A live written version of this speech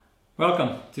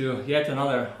Welcome to yet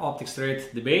another Optics Trade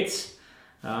Debates.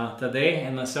 Today,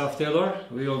 and myself, Taylor,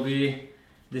 we will be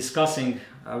discussing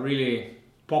a really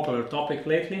popular topic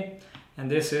lately,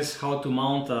 and this is how to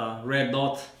mount a red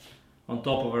dot on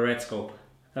top of a red scope,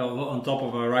 on top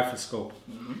of a rifle scope.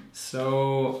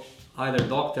 So either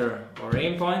doctor or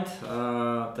aim point.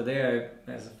 Today,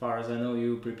 as far as I know,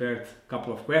 you prepared a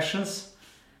couple of questions.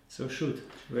 So shoot,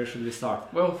 where should we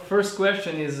start? Well, first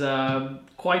question is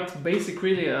quite basic,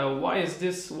 really. Why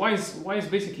is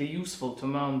basically useful to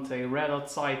mount a red dot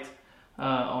sight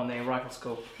on a rifle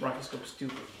scope? Rifle scope is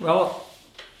stupid. Well,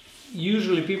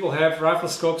 usually people have rifle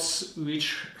scopes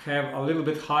which have a little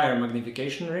bit higher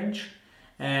magnification range,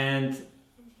 and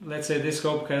let's say this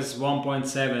scope has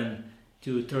 1.7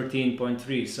 to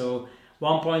 13.3. So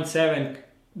 1.7,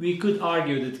 we could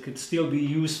argue that it could still be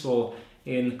useful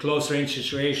in close range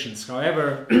situations.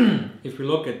 However, if we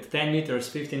look at 10 meters,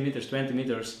 15 meters, 20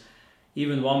 meters,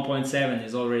 even 1.7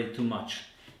 is already too much.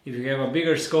 If you have a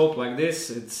bigger scope like this,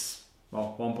 it's,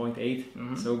 well,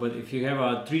 1.8. So, but if you have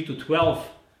a 3 to 12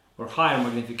 or higher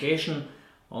magnification,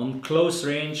 on close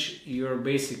range, you're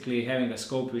basically having a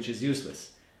scope which is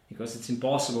useless, because it's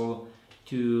impossible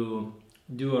to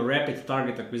do a rapid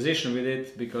target acquisition with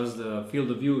it, because the field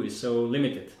of view is so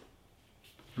limited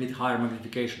with higher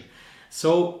magnification.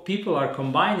 So people are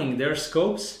combining their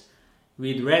scopes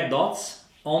with red dots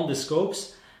on the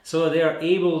scopes so that they are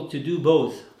able to do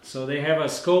both. So they have a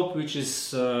scope which is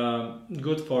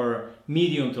good for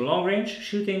medium to long range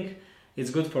shooting, it's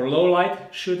good for low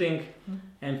light shooting,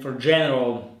 and for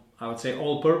general, I would say,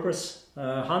 all-purpose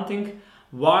hunting.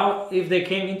 While if they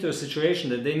came into a situation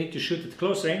that they need to shoot at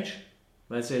close range,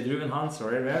 let's say driven hunts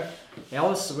or anywhere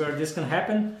else where this can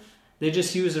happen, they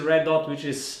just use a red dot which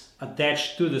is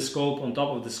attached to the scope, on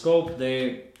top of the scope.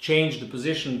 They change the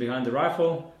position behind the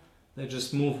rifle, they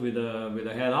just move with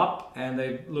the head up, and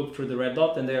they look through the red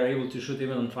dot, and they are able to shoot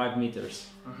even on 5 meters.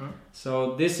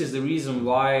 So this is the reason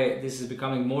why this is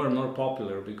becoming more and more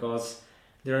popular, because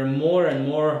there are more and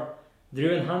more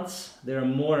driven hunts, there are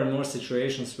more and more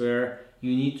situations where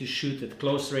you need to shoot at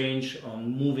close range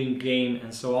on moving game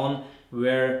and so on,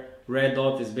 where red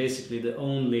dot is basically the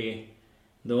only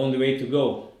way to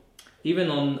go.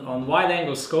 Even on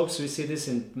wide-angle scopes, we see this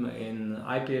in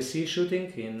IPSC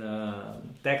shooting, in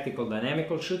tactical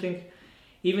dynamical shooting.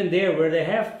 Even there, where they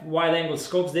have wide-angle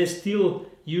scopes, they still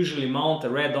usually mount a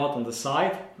red dot on the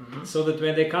side, so that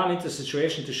when they come into a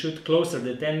situation to shoot closer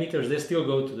than 10 meters, they still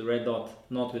go to the red dot,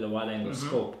 not with a wide-angle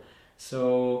scope.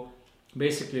 So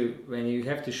basically, when you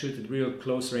have to shoot at real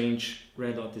close range,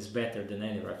 red dot is better than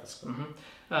any rifle scope.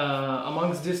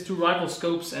 Amongst these two rifle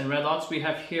scopes and red dots, we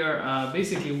have here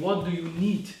basically what do you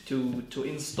need to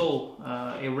install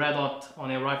a red dot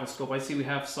on a rifle scope. I see we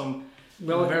have some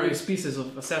various pieces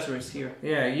of accessories here.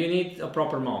 Yeah, you need a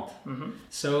proper mount.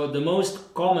 So the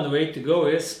most common way to go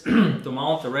is to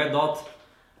mount a red dot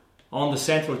on the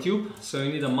central tube. So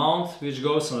you need a mount which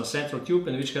goes on a central tube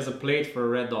and which has a plate for a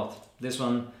red dot. This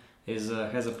one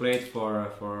has a plate for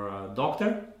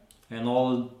Doctor and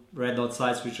all red dot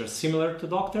sights which are similar to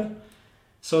Doctor.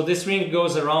 So this ring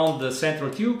goes around the central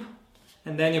tube,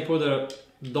 and then you put a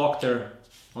Doctor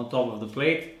on top of the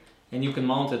plate, and you can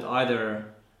mount it either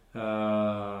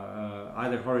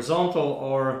horizontal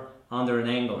or under an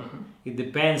angle. It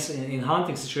depends. In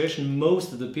hunting situation,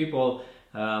 most of the people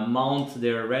mount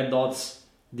their red dots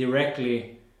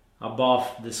directly above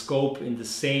the scope in the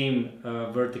same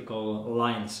vertical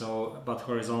line, but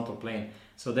horizontal plane.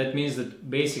 So that means that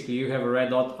basically you have a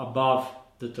red dot above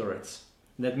the turrets.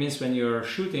 That means when you're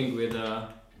shooting with a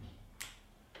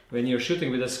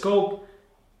scope,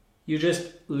 you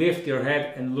just lift your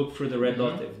head and look through the red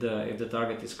dot if the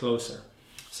target is closer.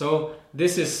 So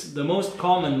this is the most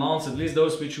common mounts, at least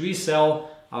those which we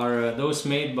sell are those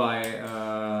made by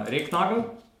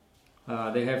Ricknagel.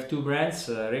 They have two brands,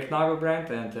 Ricknagel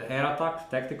brand and Aeratac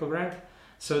tactical brand.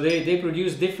 So they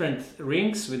produce different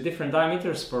rings with different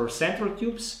diameters for central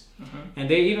tubes, and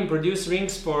they even produce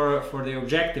rings for the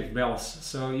objective bells.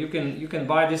 So you can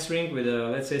buy this ring with a,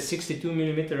 let's say, 62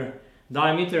 millimeter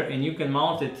diameter, and you can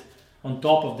mount it on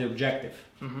top of the objective,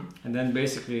 and then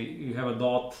basically you have a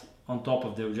dot on top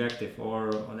of the objective or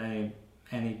on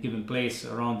any given place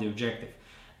around the objective.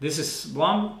 This is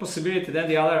one possibility. Then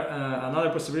another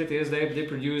possibility is they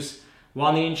produce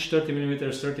 1 inch, 30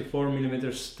 millimeters, 34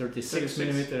 millimeters, 36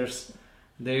 millimeters.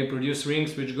 They produce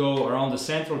rings which go around the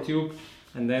central tube,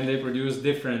 and then they produce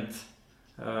different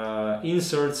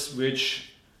inserts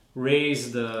which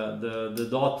raise the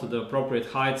dot to the appropriate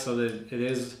height so that it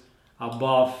is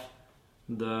above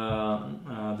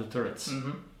the turrets.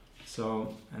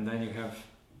 So, and then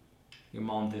you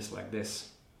mount this like this.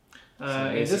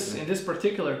 In this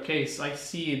particular case, I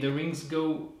see the rings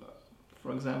go,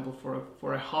 for example,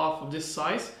 for a half of this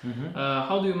size.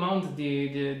 How do you mount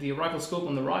the rifle scope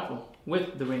on the rifle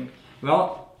with the ring?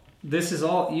 Well, this is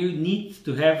all you need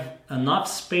to have enough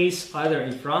space either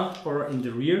in front or in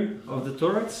the rear of the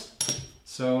turrets.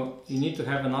 So you need to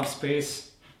have enough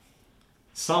space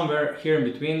somewhere here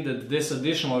in between that this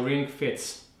additional ring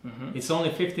fits. It's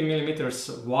only 50 millimeters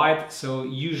wide, so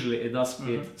usually it does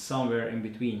fit somewhere in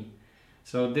between.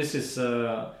 So this is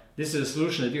a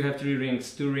solution that you have two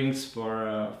rings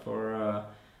for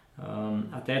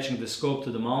attaching the scope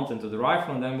to the mount and to the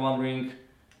rifle, and then one ring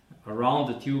around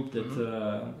the tube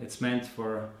that it's meant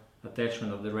for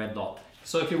attachment of the red dot.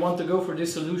 So if you want to go for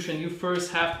this solution, you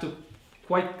first have to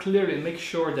quite clearly make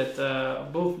sure that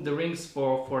both the rings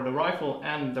for the rifle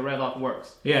and the red dot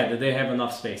works. Yeah, that they have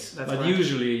enough space. But right.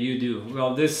 Usually you do.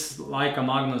 Well, this Leica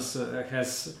Magnus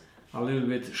has a little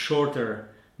bit shorter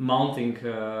mounting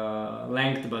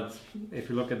length, but if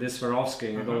you look at this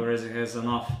Swarovski, it already has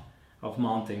enough of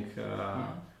mounting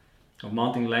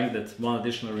length that one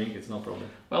additional ring is no problem.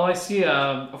 Well, I see,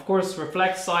 of course,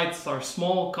 reflex sights are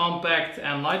small, compact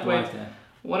and lightweight. Right, yeah.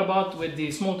 What about with the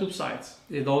small tube sights?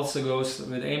 It also goes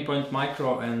with aimpoint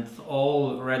micro and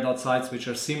all red dot sights which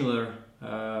are similar,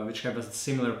 which have a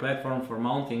similar platform for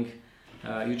mounting.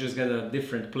 You just get a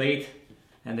different plate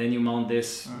and then you mount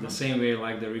this the same way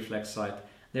like the reflex sight.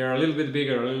 They're a little bit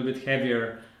bigger, a little bit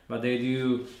heavier, but they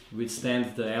do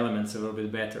withstand the elements a little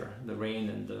bit better. The rain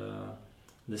and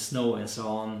the snow and so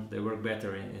on, they work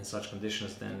better in such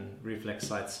conditions than reflex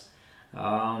sights.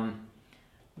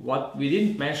 What we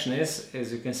didn't mention is,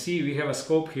 as you can see, we have a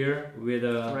scope here with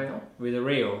a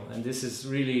rail, and this is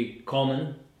really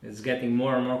common. It's getting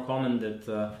more and more common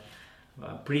that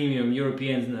premium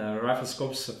European rifle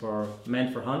scopes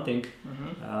meant for hunting,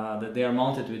 that they are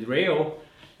mounted with rail,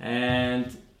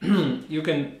 and you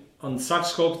can, on such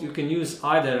scopes, you can use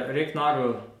either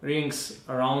rectangle rings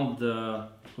around the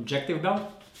objective belt,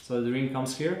 so the ring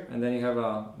comes here, and then you have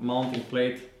a mounting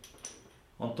plate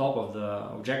on top of the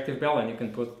objective belt, and you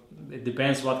can put, it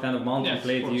depends what kind of mounting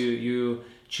plate you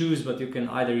choose, but you can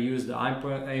either use the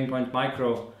aimpoint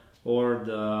micro or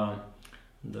the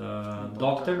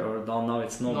Doctor, or now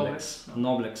it's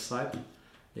Noblex sight.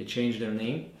 They changed their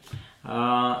name.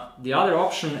 The other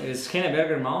option is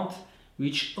Henneberger mount,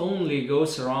 which only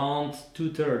goes around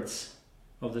 2/3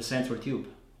 of the center tube.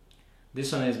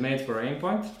 This one is made for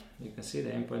aimpoint. You can see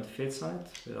the aimpoint fits on it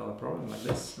without a problem, like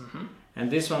this. And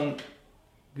this one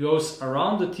goes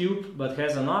around the tube but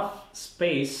has enough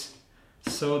space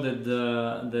so that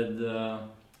the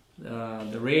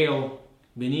rail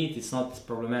beneath is not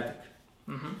problematic.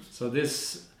 So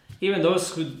this, even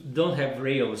those who don't have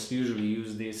rails usually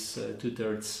use these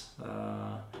 2/3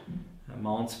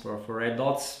 mounts for red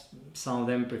dots. Some of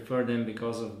them prefer them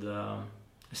because of the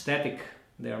aesthetic.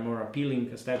 They are more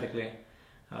appealing aesthetically.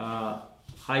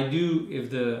 I do, if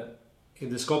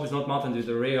the scope is not mounted with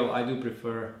the rail, I do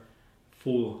prefer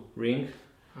full ring.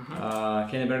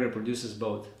 Henneberger produces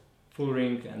both full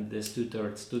ring and this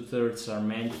 2/3. 2/3 are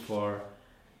meant for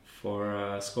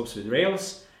scopes with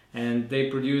rails, and they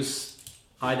produce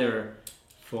either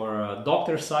for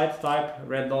Doctor sight type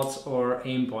red dots or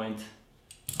aimpoint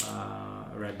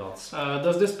red dots.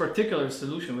 Does this particular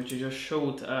solution which you just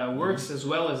showed works as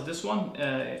well as this one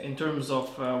in terms of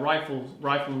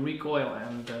rifle recoil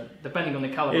and depending on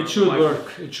the caliber? It should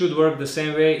work. It should work the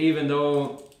same way, even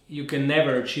though you can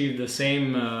never achieve the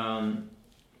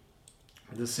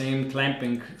same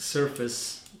clamping surface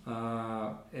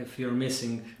if you're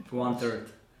missing 1/3.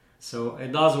 So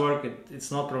it does work.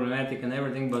 It's not problematic and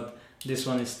everything, but this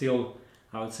one is still,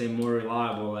 I would say, more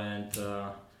reliable and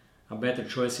a better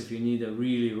choice if you need a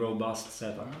really robust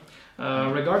setup.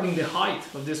 Regarding the height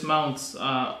of these mounts,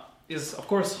 of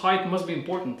course height must be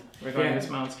important regarding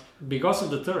these mounts. Because of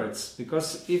the turrets. Because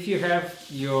if you have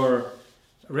your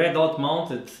red dot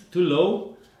mounted too low,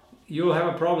 you'll have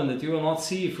a problem that you will not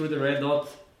see through the red dot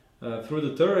through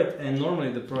the turret, and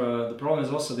normally the problem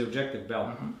is also the objective belt.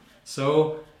 So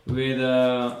with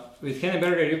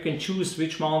Henneberger you can choose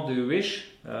which mount do you wish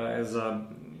as a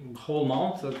whole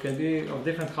mount that can be of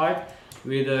different height.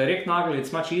 With Rectangle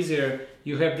it's much easier.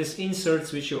 You have these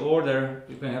inserts which you order.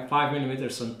 You can have 5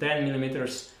 millimeters and 10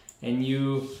 millimeters, and you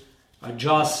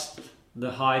adjust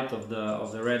the height of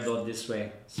the red dot this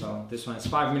way. So this one is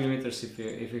 5 millimeters.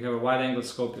 If you have a wide angle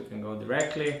scope, you can go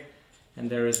directly, and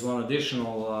there is one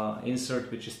additional insert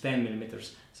which is 10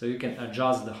 millimeters. So you can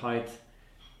adjust the height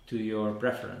to your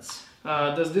preference.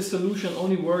 Does this solution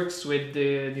only works with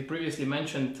the previously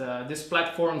mentioned these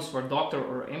platforms for Doctor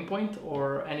or aimpoint,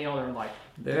 or any other like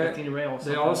rail?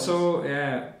 They also,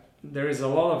 there is a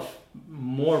lot of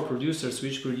more producers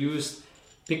which produce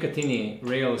Picatinny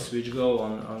rails which go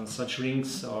on such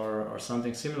rings or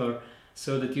something similar,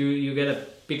 so that you get a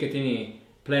Picatinny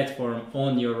platform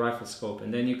on your rifle scope,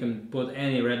 and then you can put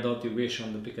any red dot you wish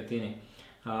on the Picatinny.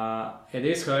 It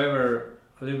is, however,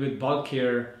 a little bit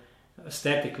bulkier.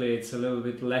 Aesthetically, it's a little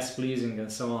bit less pleasing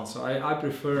and so on. So I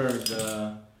prefer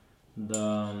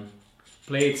the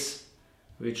plates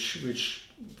which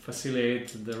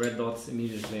facilitate the red dots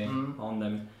immediately on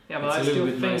them. Yeah, but I still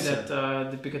think that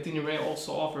the Picatinny rail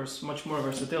also offers much more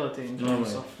versatility in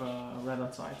terms of red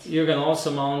dot sights. You can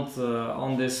also mount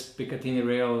on this Picatinny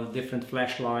rail different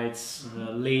flashlights,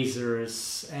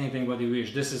 lasers, anything what you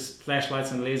wish. This is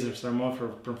flashlights and lasers are more for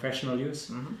professional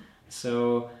use.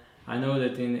 So I know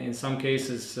that in some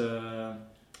cases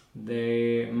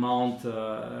they mount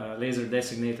laser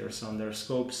designators on their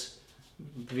scopes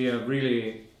via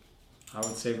really, I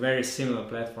would say, very similar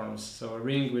platforms. So a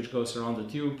ring which goes around the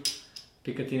tube,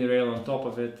 Picatinny rail on top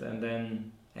of it, and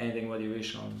then anything what you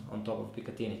wish on top of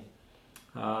Picatinny.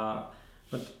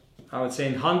 But I would say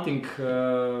in hunting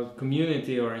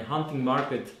community or in hunting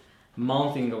market,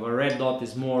 mounting of a red dot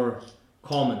is more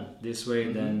common this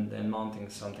way than mounting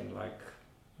something like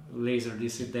laser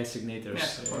designators.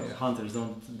 Yes, hunters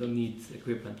don't need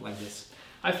equipment like this.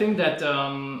 I think that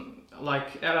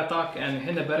like Air-Attack and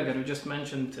Hindenburger you just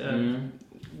mentioned,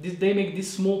 they make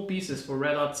these small pieces for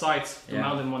red dot sights to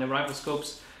mount them on the rifle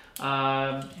scopes.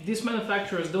 These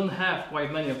manufacturers don't have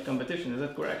quite many of competition, is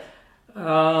that correct?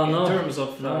 No. In terms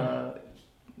of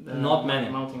not many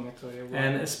mounting actually.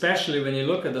 And especially when you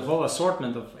look at the whole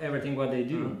assortment of everything what they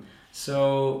do.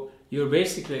 So you're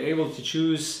basically able to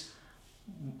choose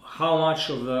how much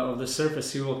of the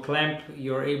surface you will clamp.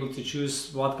 You're able to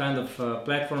choose what kind of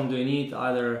platform do you need,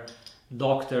 either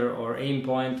Doctor or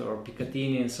Aimpoint or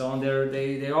Picatinny and so on.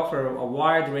 They offer a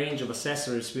wide range of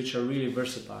accessories which are really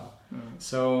versatile.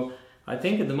 So I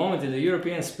think at the moment in the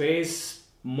European space,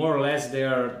 more or less they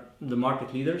are the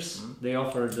market leaders. They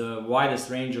offer the widest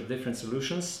range of different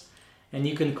solutions, and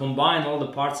you can combine all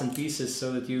the parts and pieces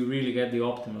so that you really get the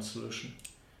optimal solution.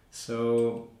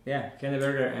 So yeah,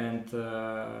 Hindenburger and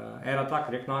Air-Attack,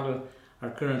 Recknagel are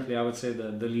currently, I would say,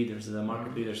 the leaders, the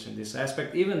market leaders in this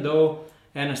aspect. Even though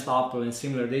Ernest Appel and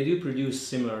similar, they do produce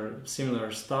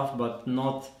similar stuff, but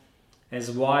not as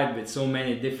wide, with so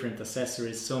many different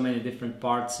accessories, so many different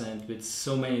parts, and with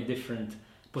so many different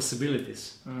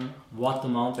possibilities what to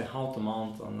mount and how to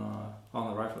mount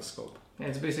on a rifle scope.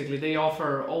 It's basically they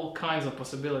offer all kinds of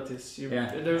possibilities.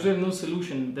 There's really no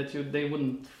solution that they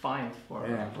wouldn't find for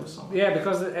someone. Yeah,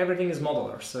 because everything is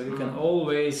modular, so you can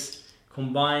always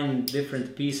combine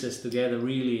different pieces to get a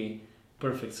really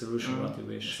perfect solution what you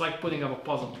wish. It's like putting up a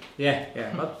puzzle. Yeah,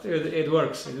 but it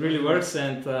works. It really works,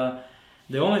 and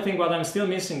the only thing what I'm still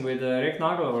missing with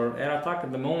Recknagel or Air-Attack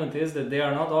at the moment is that they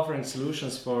are not offering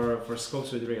solutions for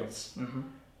scopes with rails.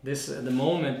 This at the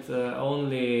moment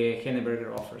only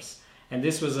Hindenburger offers. And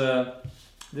this was a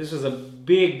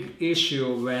big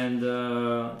issue when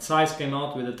the Zeiss came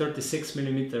out with a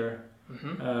 36mm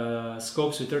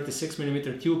scopes with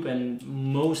 36mm tube, and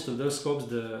most of those scopes,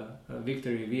 the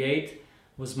Victory V8,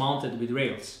 was mounted with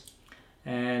rails.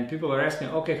 And people were asking,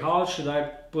 okay, how should I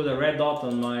put a red dot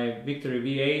on my Victory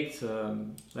V8,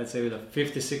 let's say with a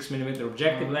 56mm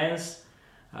objective lens?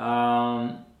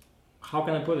 How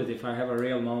can I put it if I have a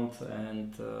rail mount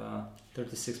and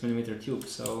 36mm tube?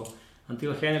 So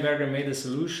until Hindenburger made a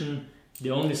solution,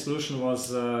 the only solution was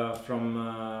from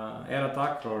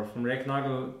Air-Attack or from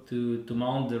Recknagel to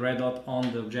mount the red dot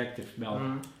on the objective belt,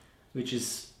 which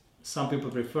is, some people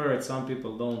prefer it, some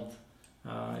people don't.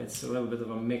 It's a little bit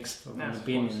of a mixed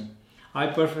opinion. I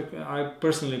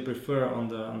personally prefer on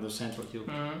the central tube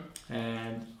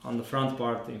and on the front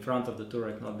part, in front of the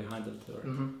turret, not behind the turret.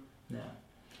 Yeah.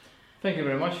 Thank you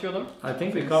very much, Fyodor. I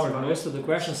think we covered most of the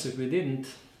questions. If we didn't,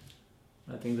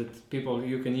 I think that people,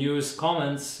 you can use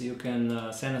comments, you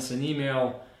can send us an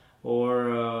email,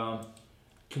 or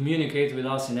communicate with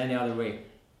us in any other way.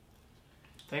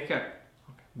 Take care.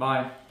 Bye.